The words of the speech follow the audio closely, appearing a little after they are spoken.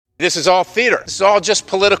This is all theater. This is all just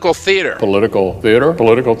political theater. Political theater.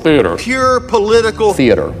 Political theater. Pure political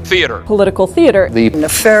theater. Theater. Political theater. The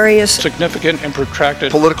nefarious, Significant and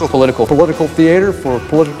protracted Political theater for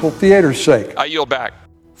political theater's sake. I yield back.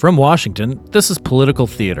 From Washington, this is Political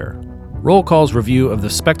Theater, Roll Call's review of the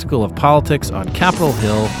spectacle of politics on Capitol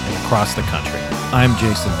Hill and across the country. I'm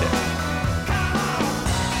Jason Dick.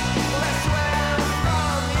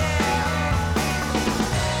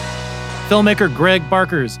 Filmmaker Greg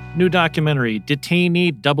Barker's new documentary,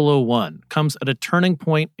 Detainee 001, comes at a turning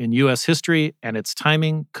point in U.S. history, and its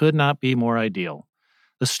timing could not be more ideal.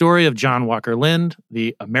 The story of John Walker Lindh,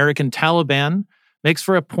 the American Taliban, makes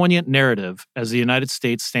for a poignant narrative as the United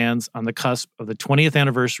States stands on the cusp of the 20th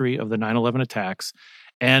anniversary of the 9/11 attacks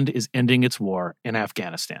and is ending its war in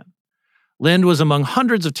Afghanistan. Lindh was among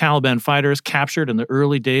hundreds of Taliban fighters captured in the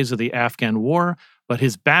early days of the Afghan war, but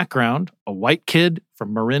his background, a white kid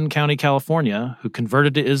from Marin County, California, who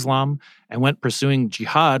converted to Islam and went pursuing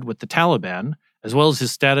jihad with the Taliban, as well as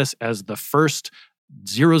his status as the first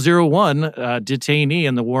 001 detainee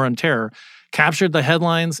in the war on terror, captured the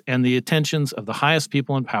headlines and the attentions of the highest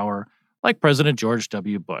people in power, like President George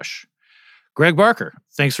W. Bush. Greg Barker,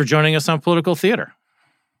 thanks for joining us on Political Theater.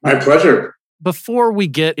 My pleasure. Before we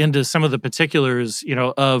get into some of the particulars,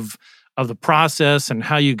 of the process and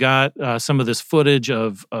how you got some of this footage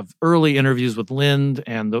of early interviews with Lindh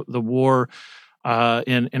and the war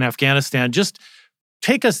in Afghanistan, just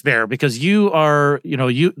take us there, because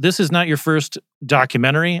this is not your first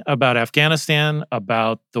documentary about Afghanistan,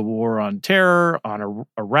 about the war on terror, on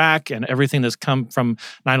Iraq, and everything that's come from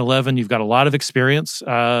 9/11. You've got a lot of experience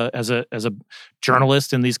as a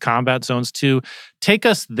journalist in these combat zones too. Take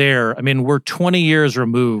us there. I mean, we're 20 years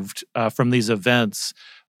removed from these events,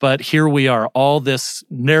 but here we are. All this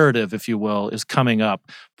narrative, if you will, is coming up.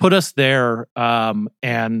 Put us there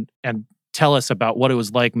and tell us about what it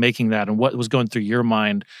was like making that and what was going through your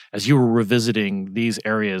mind as you were revisiting these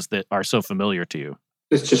areas that are so familiar to you.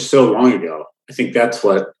 It's just so long ago. I think that's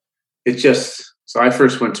what it just. So I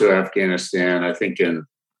first went to Afghanistan, I think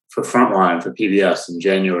for Frontline for PBS in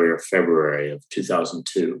January or February of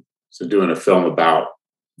 2002. So doing a film about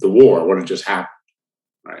the war, what had just happened,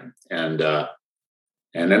 right? And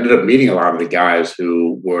ended up meeting a lot of the guys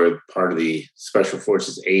who were part of the Special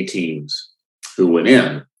Forces A teams who went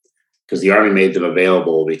in, because the Army made them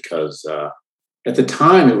available because at the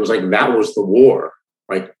time it was like that was the war.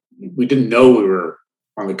 Like we didn't know we were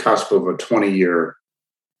on the cusp of a 20-year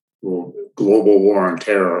global war on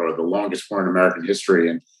terror, or the longest war in American history.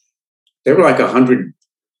 And there were like 100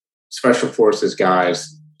 Special Forces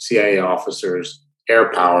guys, CIA officers,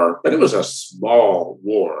 air power, but it was a small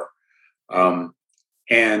war.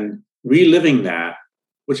 And reliving that,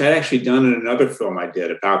 which I'd actually done in another film I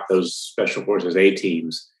did about those Special Forces A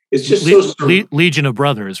teams, it's just Legion of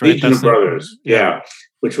Brothers, right? Legion of Brothers, yeah,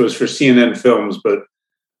 which was for CNN Films, but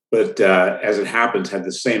as it happens, had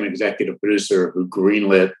the same executive producer who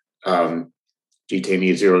greenlit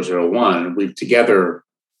Detainee 001. We've together.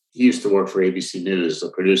 He used to work for ABC News as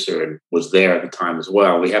a producer and was there at the time as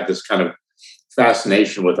well. We have this kind of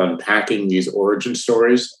fascination with unpacking these origin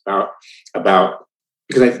stories about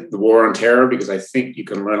the war on terror, because I think you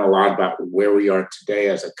can learn a lot about where we are today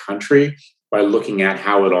as a country by looking at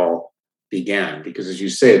how it all began. Because as you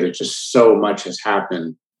say, there's just so much has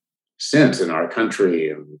happened since in our country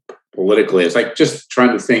and politically. It's like just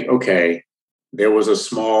trying to think, okay, there was a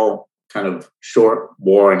small kind of short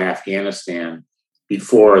war in Afghanistan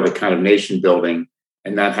before the kind of nation building,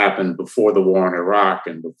 and that happened before the war in Iraq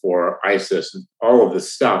and before ISIS and all of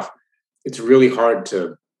this stuff. It's really hard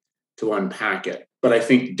to unpack it. But I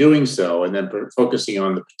think doing so and then focusing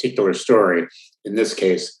on the particular story, in this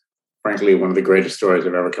case, frankly, one of the greatest stories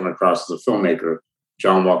I've ever come across as a filmmaker,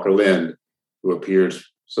 John Walker Lindh, who appears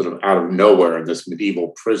sort of out of nowhere in this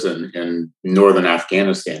medieval prison in northern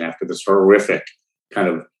Afghanistan after this horrific kind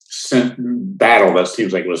of battle that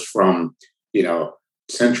seems like it was from,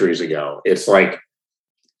 centuries ago. It's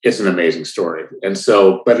an amazing story. And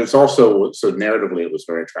so, but it's also, so narratively it was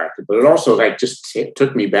very attractive, but it also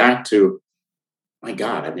took me back to, my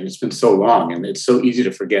God, I mean, it's been so long and it's so easy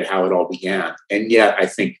to forget how it all began. And yet I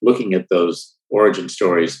think looking at those origin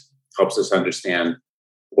stories helps us understand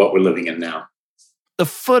what we're living in now. The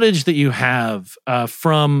footage that you have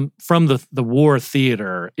from the war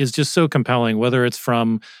theater is just so compelling, whether it's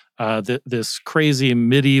from this crazy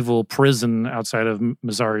medieval prison outside of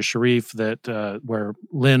Mazar-e-Sharif where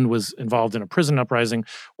Lindh was involved in a prison uprising,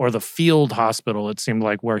 or the field hospital, it seemed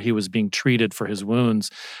like, where he was being treated for his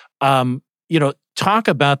wounds. talk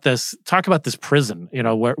about this prison,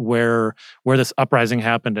 where this uprising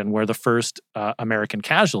happened and where the first American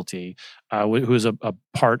casualty, who's a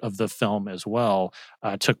part of the film as well,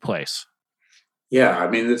 took place. Yeah, I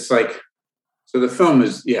mean, it's like, so the film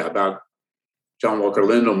is, about John Walker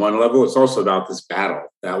Lindh on one level. It's also about this battle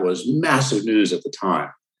that was massive news at the time.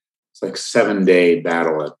 It's like 7-day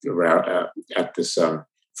battle at this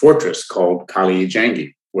fortress called Kali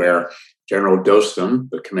Jangi, where General Dostum,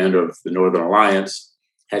 the commander of the Northern Alliance,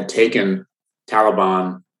 had taken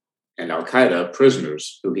Taliban and Al-Qaeda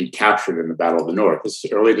prisoners who he captured in the Battle of the North. This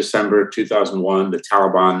is early December 2001. The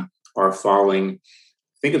Taliban are falling.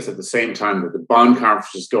 I think it's at the same time that the Bonn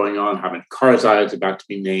conference is going on. Hamid Karzai is about to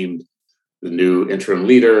be named the new interim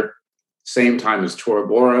leader. Same time as Tora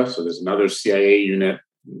Bora. So there's another CIA unit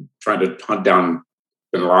trying to hunt down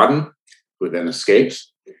bin Laden, who then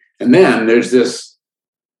escapes. And then there's this,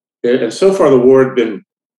 and so far the war had been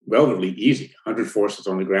relatively easy. 100 forces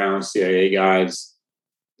on the ground, CIA guys,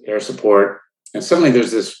 air support. And suddenly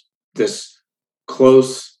there's this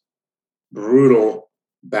close, brutal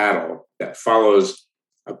battle that follows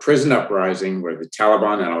a prison uprising where the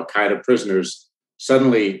Taliban and Al-Qaeda prisoners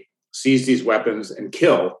suddenly seize these weapons and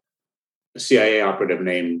kill a CIA operative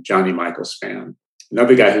named Johnny Michael Spann.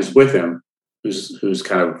 Another guy who's with him, who's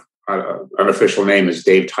kind of unofficial name is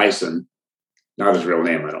Dave Tyson. Not his real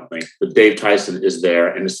name, I don't think, but Dave Tyson is there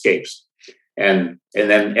and escapes, and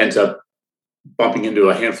then ends up bumping into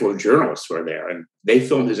a handful of journalists who are there, and they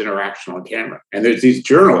film his interaction on camera. And there's these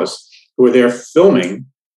journalists who are there filming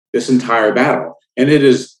this entire battle, and it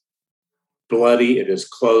is bloody. It is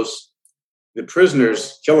close. The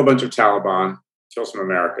prisoners kill a bunch of Taliban, kill some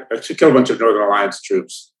kill a bunch of Northern Alliance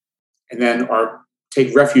troops, and then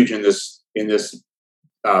take refuge in this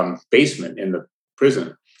basement in the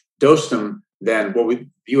prison. Dostum then,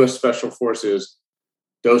 U.S. Special Forces,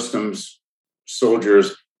 Dostum's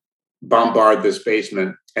soldiers bombard this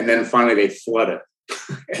basement, and then finally they flood it,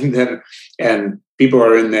 and people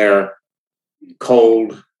are in there,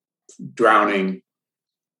 cold, drowning.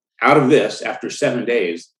 Out of this, after 7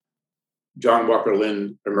 days, John Walker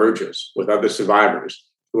Lindh emerges with other survivors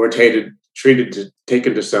who are taken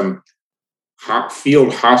to some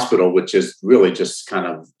field hospital, which is really just kind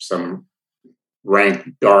of some rank,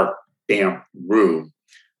 dark, damp room.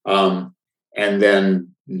 And then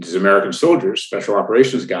these American soldiers, special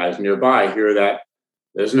operations guys nearby, hear that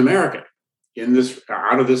there's an American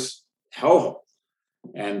out of this hellhole.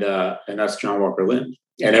 And that's John Walker Lindh.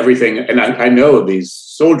 And everything, and I know of these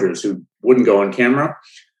soldiers who wouldn't go on camera,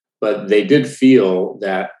 but they did feel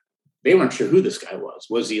that they weren't sure who this guy was.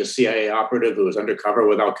 Was he a CIA operative who was undercover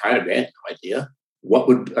with Al-Qaeda? They had no idea. What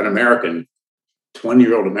would an American,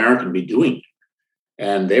 20-year-old American, be doing?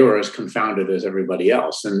 And they were as confounded as everybody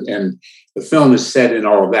else. And the film is set in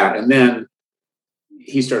all of that. And then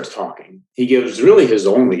he starts talking. He gives really his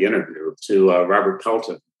only interview to Robert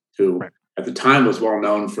Pelton, who at the time was well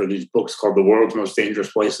known for these books called The World's Most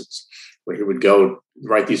Dangerous Places, where he would go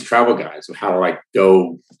write these travel guides of how to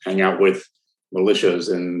go hang out with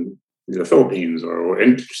militias in the Philippines or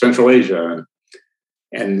in Central Asia.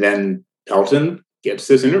 And then Pelton gets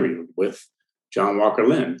this interview with John Walker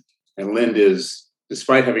Lindh. And Lindh is,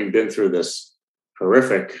 despite having been through this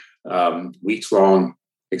horrific weeks-long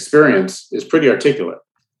experience, is pretty articulate.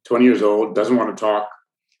 20 years old, doesn't want to talk,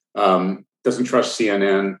 doesn't trust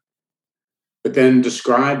CNN, but then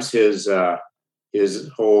describes his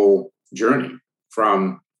whole journey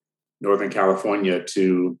from Northern California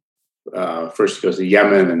to first he goes to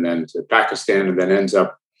Yemen and then to Pakistan, and then ends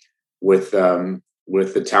up with the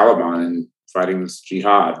Taliban and fighting this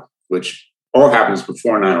jihad, which all happens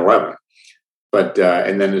before 9/11. But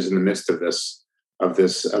and then is in the midst of this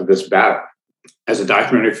battle. As a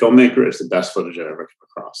documentary filmmaker, it's the best footage I've ever come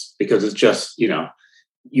across, because it's just,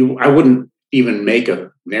 I wouldn't even make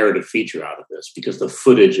a narrative feature out of this, because the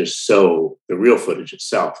footage is the real footage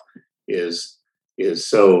itself is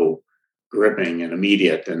so gripping and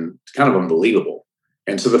immediate and kind of unbelievable.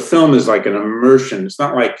 And so the film is like an immersion. It's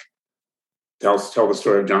not like tell the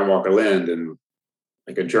story of John Walker Lindh and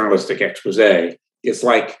like a journalistic expose. It's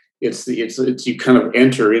like it's you kind of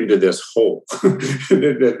enter into this hole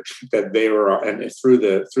that they were, and through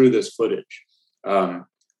this footage,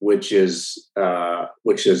 which is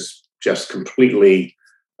just completely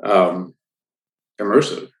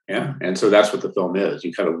immersive. Yeah. And so that's what the film is.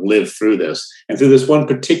 You kind of live through this and through this one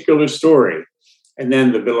particular story. And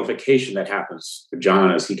then the vilification that happens to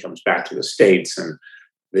John as he comes back to the States, and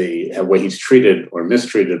the way he's treated or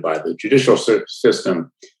mistreated by the judicial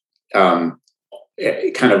system,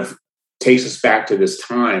 it kind of takes us back to this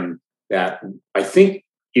time that I think,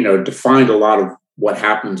 defined a lot of what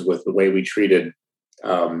happens with the way we treated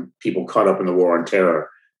people caught up in the war on terror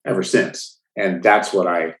ever since. And that's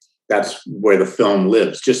where the film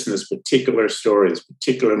lives, just in this particular story, this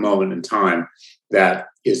particular moment in time that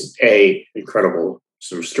is a incredible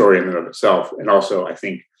sort of story in and of itself. And also, I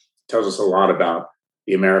think, tells us a lot about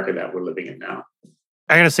the America that we're living in now.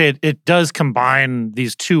 I gotta say, it does combine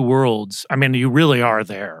these two worlds. I mean, you really are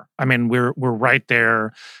there. I mean, we're right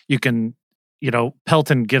there. You can,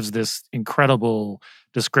 Pelton gives this incredible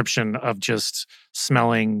description of just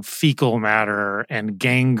smelling fecal matter and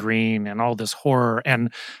gangrene and all this horror.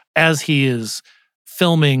 And as he is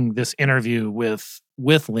filming this interview with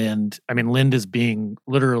Lind, I mean, Lind is being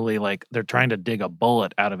literally like they're trying to dig a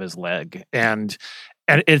bullet out of his leg, and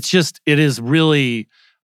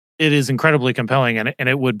it is incredibly compelling, and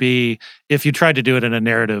it would be, if you tried to do it in a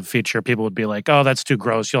narrative feature, people would be like, "Oh, that's too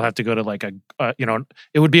gross. You'll have to go to like it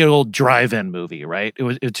would be an old drive-in movie, right?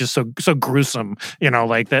 It's just so gruesome,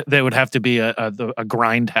 like that. That would have to be a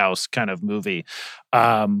grindhouse kind of movie."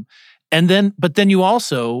 But then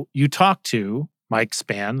you talk to Mike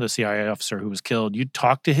Spann, the CIA officer who was killed. You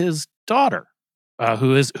talk to his daughter,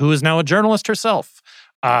 who is now a journalist herself,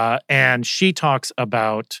 and she talks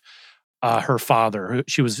about her father.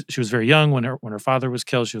 She was very young when her father was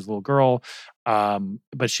killed. She was a little girl,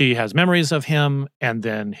 but she has memories of him. And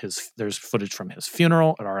then there's footage from his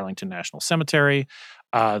funeral at Arlington National Cemetery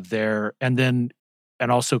there, and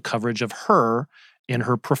also coverage of her in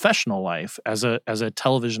her professional life as a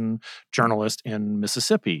television journalist in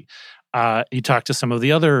Mississippi. You talked to some of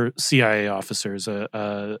the other CIA officers,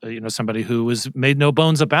 somebody who was made no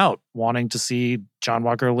bones about wanting to see John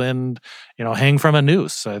Walker Lind, hang from a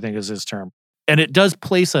noose, I think is his term. And it does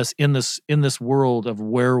place us in this world of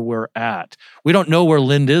where we're at. We don't know where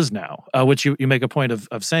Lind is now, which you make a point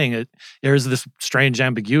of saying it. There's this strange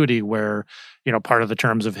ambiguity where, part of the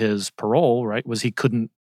terms of his parole, right, was he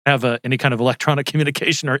couldn't have any kind of electronic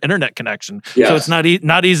communication or internet connection. Yes. So it's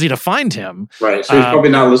not easy to find him. Right. So he's probably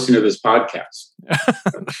not listening to this podcast.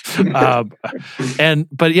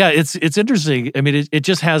 But yeah, it's interesting. I mean, it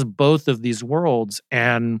just has both of these worlds.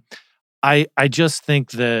 And I just think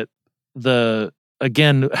that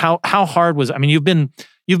how hard was, I mean, you've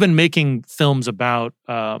been making films about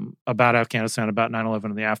Afghanistan, about 9/11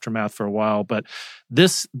 and the aftermath for a while, but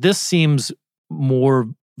this seems more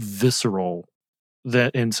visceral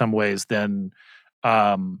that in some ways than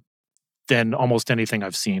almost anything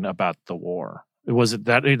I've seen about the war. Was it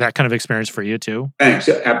that kind of experience for you too? Thanks.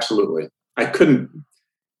 Absolutely. I couldn't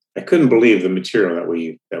believe the material that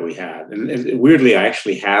we had, and weirdly, I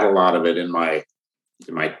actually had a lot of it in my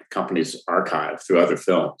company's archive through other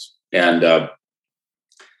films. And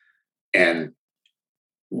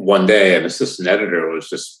one day, an assistant editor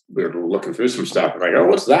we were looking through some stuff, and like, "Oh,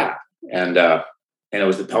 what's that?" And it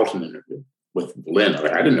was the Pelton interview with Lind.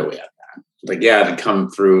 I didn't know we had that. Like, yeah, it had come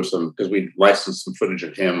through because we licensed some footage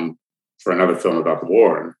of him for another film about the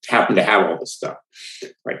war, and happened to have all this stuff.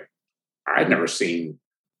 Like, I'd never seen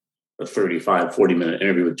a 35, 40-minute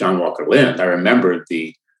interview with John Walker Lind. I remembered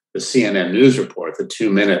the CNN news report, the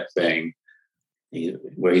 2-minute thing,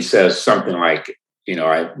 where he says something like,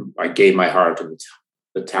 I gave my heart to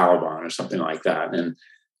the Taliban or something like that.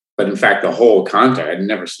 But in fact, the whole content, I'd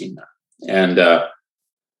never seen that. And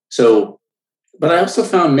but I also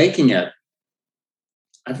found making it,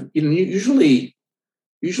 usually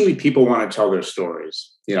people want to tell their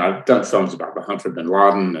stories. I've done films about the hunt for bin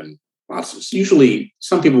Laden and lots of, usually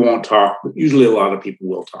some people won't talk, but usually a lot of people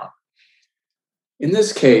will talk. In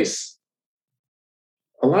this case,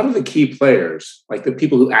 a lot of the key players, like the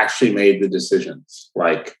people who actually made the decisions,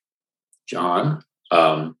 like John,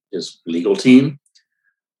 his legal team,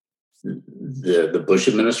 the Bush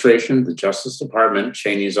administration, the Justice Department,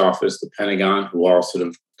 Cheney's office, the Pentagon, who all sort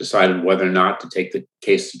of decided whether or not to take the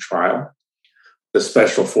case to trial, the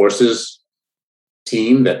Special Forces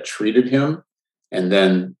team that treated him, and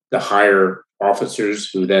then the higher officers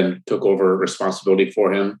who then took over responsibility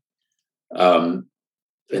for him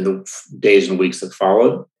in the days and weeks that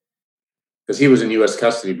followed. Because he was in U.S.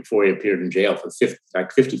 custody before he appeared in jail for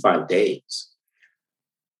 55 days.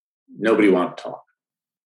 Nobody wanted to talk.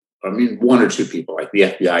 I mean, one or two people, like the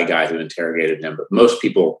FBI guy who interrogated him, but most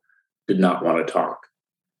people did not want to talk.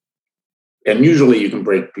 And usually you can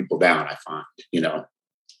break people down, I find,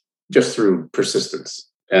 just through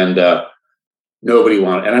persistence. And nobody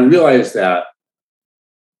wanted, and I realized that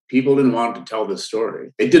people didn't want to tell this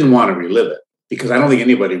story. They didn't want to relive it, because I don't think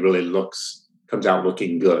anybody really comes out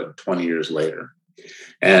looking good 20 years later.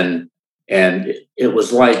 And it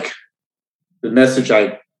was like the message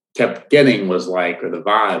I kept getting was like, or the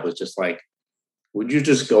vibe was just like, would you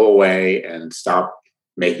just go away and stop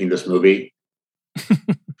making this movie?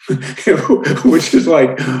 which is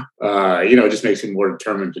like, just makes me more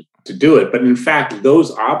determined to do it. But in fact,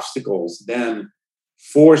 those obstacles then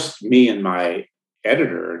forced me and my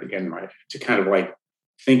editor to kind of like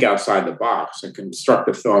think outside the box and construct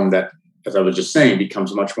a film that, as I was just saying,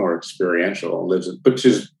 becomes much more experiential, which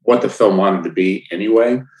is what the film wanted to be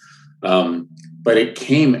anyway. But it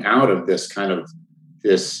came out of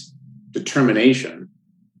this determination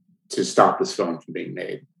to stop this film from being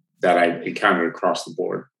made that I encountered across the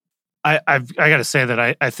board. I got to say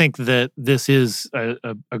that I think that this is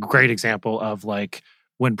a great example of like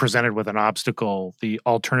when presented with an obstacle, the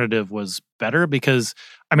alternative was better because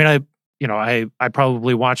I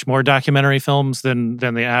probably watch more documentary films than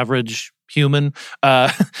the average human,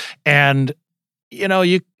 and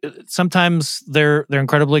you sometimes they're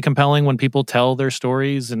incredibly compelling when people tell their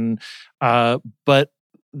stories, and but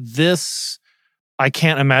this, I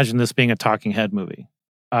can't imagine this being a talking head movie.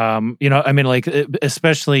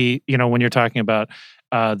 Especially, when you're talking about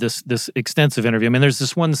this extensive interview. I mean, there's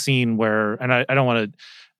this one scene where, and I don't want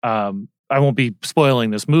to, I won't be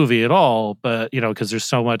spoiling this movie at all, but, because there's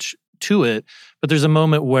so much to it, but there's a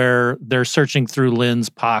moment where they're searching through Lynn's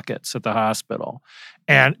pockets at the hospital.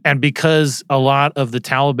 And because a lot of the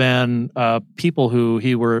Taliban people who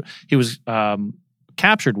he was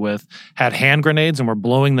captured with had hand grenades and were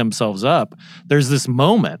blowing themselves up, there's this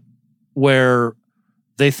moment where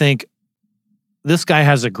they think this guy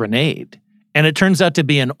has a grenade, and it turns out to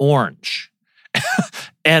be an orange.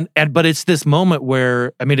 but it's this moment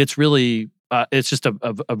where, I mean, it's really it's just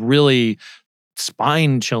a really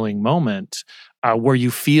spine-chilling moment where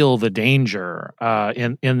you feel the danger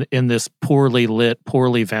in this poorly lit,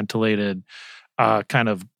 poorly ventilated kind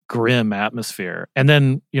of grim atmosphere. And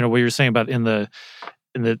then what you're saying about in the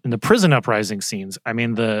prison uprising scenes.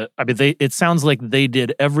 It sounds like they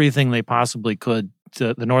did everything they possibly could.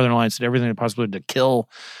 The Northern Alliance did everything they possibly could to kill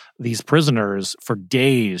these prisoners for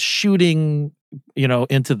days, shooting,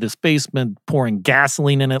 into this basement, pouring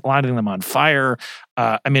gasoline in it, lighting them on fire.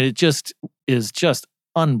 It just is just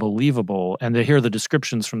unbelievable. And to hear the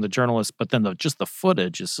descriptions from the journalists, but then the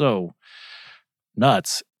footage is so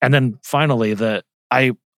nuts. And then finally,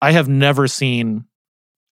 I have never seen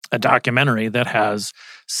a documentary that has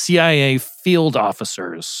CIA field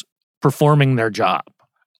officers performing their job,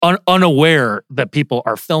 unaware that people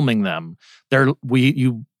are filming them.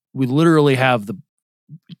 We literally have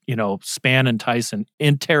Spann and Tyson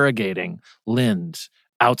interrogating Lind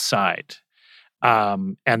outside,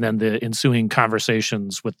 and then the ensuing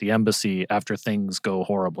conversations with the embassy after things go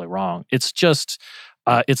horribly wrong. It's just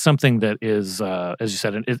it's something that is, as you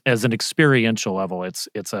said, as an experiential level, it's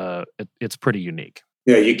pretty unique.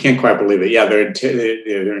 Yeah, you can't quite believe it. Yeah,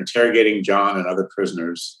 they're interrogating John and other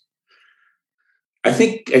prisoners. I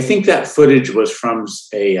think that footage was from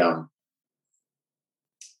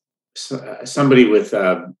somebody with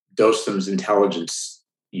Dostum's intelligence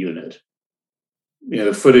unit.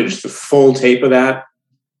 The footage, the full tape of that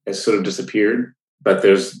has sort of disappeared, but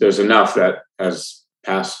there's enough that has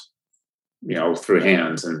passed, through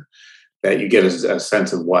hands, and that you get a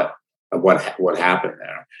sense of what happened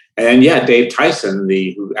there. And yeah, Dave Tyson,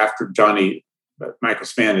 who after Michael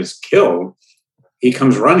Spann is killed, he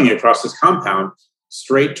comes running across his compound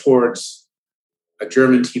straight towards a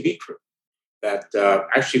German TV crew that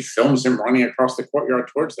actually films him running across the courtyard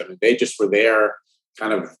towards them. And they just were there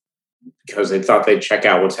kind of because they thought they'd check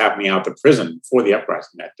out what's happening out the prison before the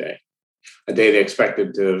uprising that day. A day they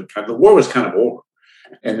expected the war was kind of over.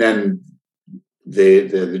 And then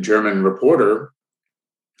the German reporter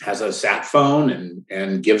has a sat phone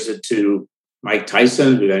and gives it to Mike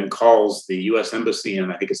Tyson, who then calls the U.S. Embassy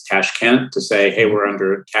in, I think it's Tashkent, to say, hey, we're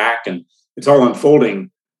under attack. And it's all unfolding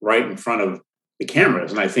right in front of the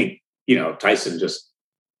cameras. And I think, Tyson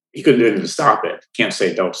he couldn't do anything to stop it. Can't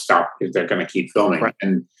say don't stop because they're going to keep filming. Right.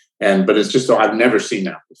 But it's just, I've never seen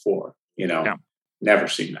that before, Yeah. Never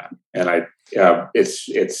seen that. And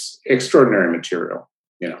it's extraordinary material,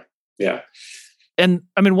 yeah. And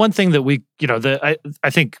one thing that I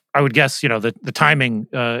think I would guess, the timing,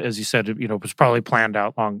 as you said, was probably planned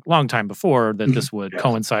out long time before that this would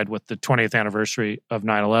coincide with the 20th anniversary of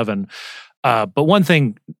 9/11. But one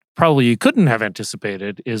thing probably you couldn't have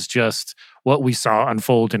anticipated is just what we saw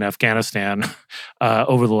unfold in Afghanistan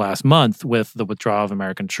over the last month with the withdrawal of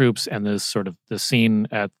American troops and this sort of the scene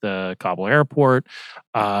at the Kabul airport,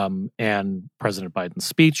 and President Biden's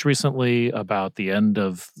speech recently about the end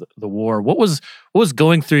of the war. What was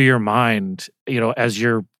going through your mind, as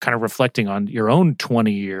you're kind of reflecting on your own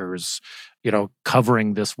 20 years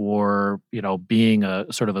covering this war, being a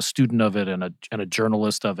sort of a student of it and a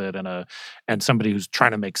journalist of it and somebody who's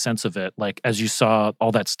trying to make sense of it. Like, as you saw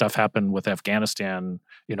all that stuff happen with Afghanistan,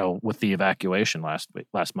 with the evacuation last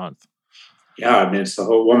month. Yeah, I mean, it's the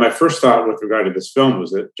whole. Well, my first thought with regard to this film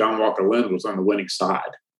was that John Walker Lindh was on the winning side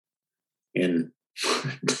in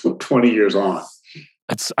 20 years on.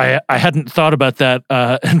 I hadn't thought about that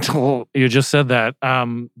until you just said that.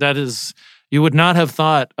 That is, you would not have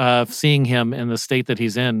thought of seeing him in the state that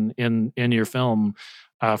he's in your film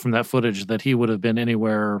from that footage that he would have been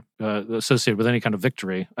anywhere associated with any kind of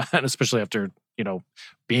victory, and especially after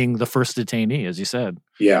being the first detainee, as you said.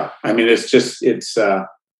 Yeah, I mean, it's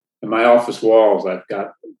in my office walls. I've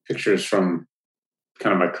got pictures from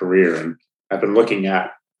kind of my career, and I've been looking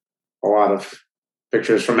at a lot of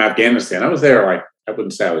pictures from Afghanistan. I was there, I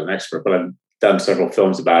wouldn't say I was an expert, but I've done several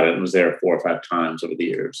films about it and was there 4 or 5 times over the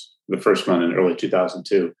years. The first one in early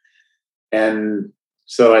 2002. And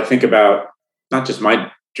so I think about not just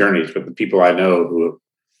my journeys, but the people I know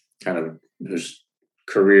whose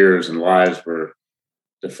careers and lives were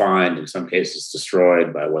defined, in some cases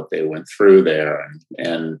destroyed, by what they went through there.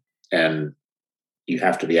 And they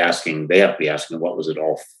have to be asking, what was it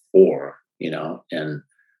all for? And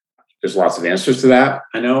there's lots of answers to that,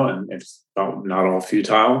 I know, and it's not all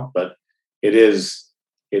futile, but it's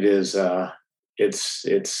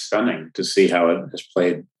stunning to see how it has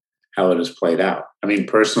played out. I mean,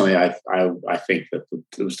 personally, I think that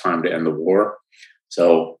it was time to end the war.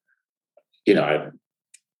 So, but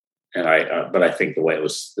I think the way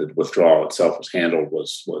the withdrawal itself was handled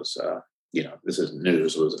was this isn't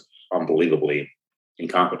news, was unbelievably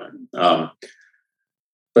incompetent.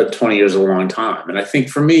 But 20 years is a long time. And I think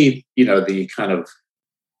for me, the kind of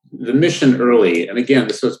the mission early, and again,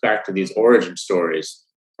 this goes back to these origin stories.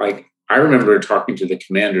 Like, I remember talking to the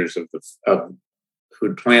commanders who'd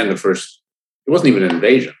planned the first, it wasn't even an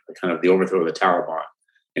invasion, the overthrow of the Taliban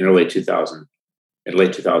in late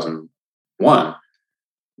 2001.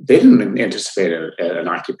 They didn't anticipate an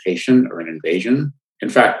occupation or an invasion. In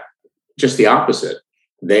fact, just the opposite.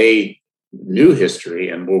 They knew history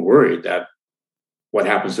and were worried that what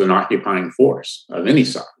happens to an occupying force of any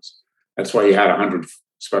size. That's why you had 100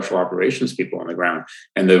 special operations people on the ground.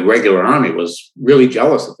 And the regular army was really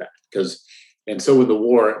jealous of that. And so with the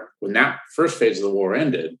war, when that first phase of the war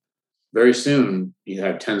ended, very soon you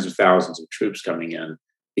had tens of thousands of troops coming in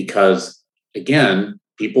because, again,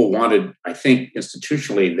 people wanted, I think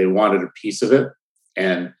institutionally, they wanted a piece of it.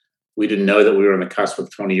 And we didn't know that we were on the cusp of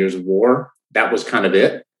 20 years of war. That was kind of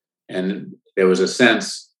it. And there was a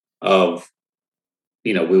sense of,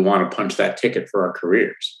 we want to punch that ticket for our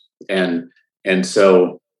careers. And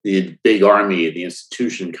so the big army, the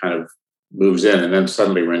institution kind of moves in, and then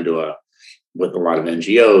suddenly we're into with a lot of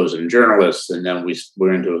NGOs and journalists. And then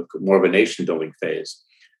we're into more of a nation building phase,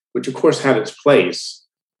 which of course had its place.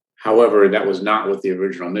 However, that was not what the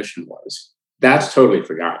original mission was. That's totally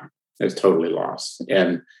forgotten. It's totally lost.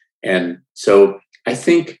 And so I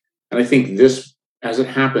think this, as it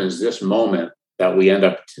happens, this moment that we end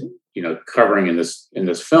up covering in this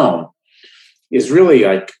film is really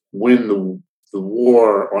like when the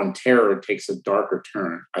war on terror takes a darker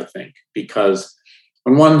turn, I think, because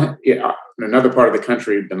in another part of the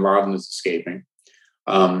country, bin Laden is escaping.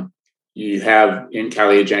 You have in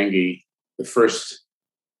Kaliajangi the first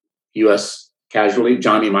U.S. casualty,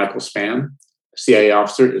 Johnny Michael Spann, a CIA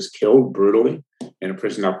officer, is killed brutally in a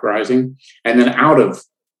prison uprising. And then out of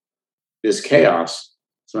this chaos,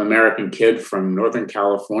 some American kid from Northern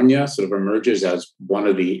California sort of emerges as part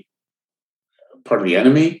of the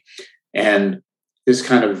enemy. And this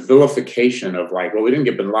kind of vilification of like, well, we didn't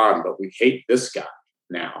get bin Laden, but we hate this guy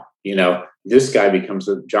now. This guy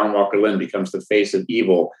John Walker Lindh becomes the face of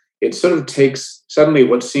evil. It sort of takes suddenly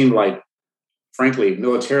what seemed like, frankly,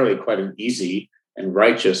 militarily quite an easy and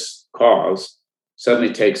righteous cause,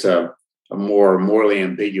 suddenly takes a more morally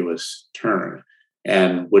ambiguous turn.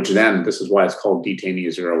 And which then, this is why it's called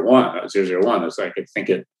Detainee 001. It's like, I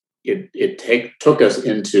think it took us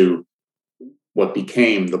into what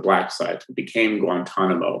became the black site, what became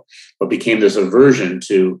Guantanamo, what became this aversion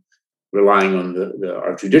to relying on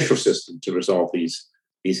our judicial system to resolve these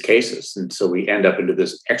cases. And so we end up into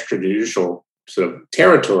this extrajudicial sort of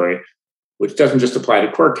territory, which doesn't just apply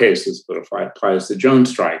to court cases, but applies to drone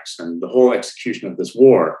strikes and the whole execution of this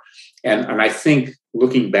war. And I think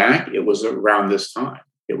looking back, it was around this time.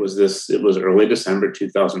 It was early December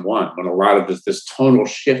 2001 when a lot of this tonal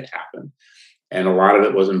shift happened, and a lot of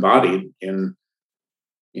it was embodied in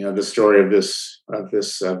the story of this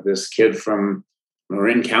kid from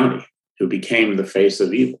Marin County who became the face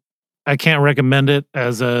of evil. I can't recommend it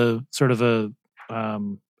as a sort of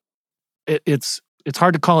it's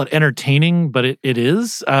hard to call it entertaining, but it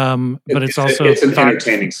is. But it's also an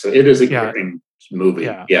entertaining. So it is a gripping movie.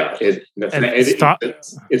 Yeah.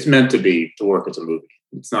 It's meant to work as a movie.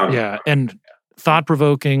 It's not. Yeah, and thought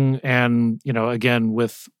provoking, and again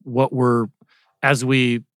with as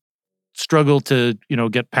we struggle to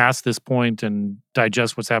get past this point and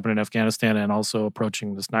digest what's happened in Afghanistan, and also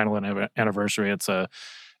approaching this 9/11 anniversary. It's a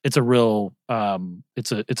real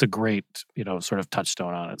it's a great sort of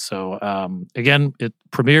touchstone on it. So again, it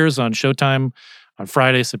premieres on Showtime on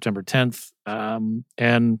Friday, September 10th,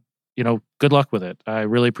 and good luck with it. I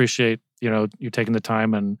really appreciate you taking the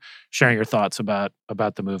time and sharing your thoughts about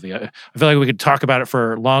the movie. I feel like we could talk about it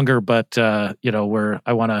for longer, but I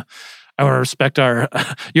want to respect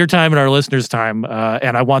your time and our listeners' time,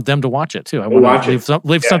 and I want them to watch it too. I want to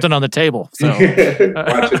leave something on the table. So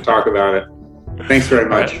watch it, talk about it. Thanks very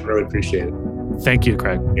much. Really appreciate it. Thank you,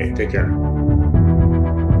 Craig. Okay, take care.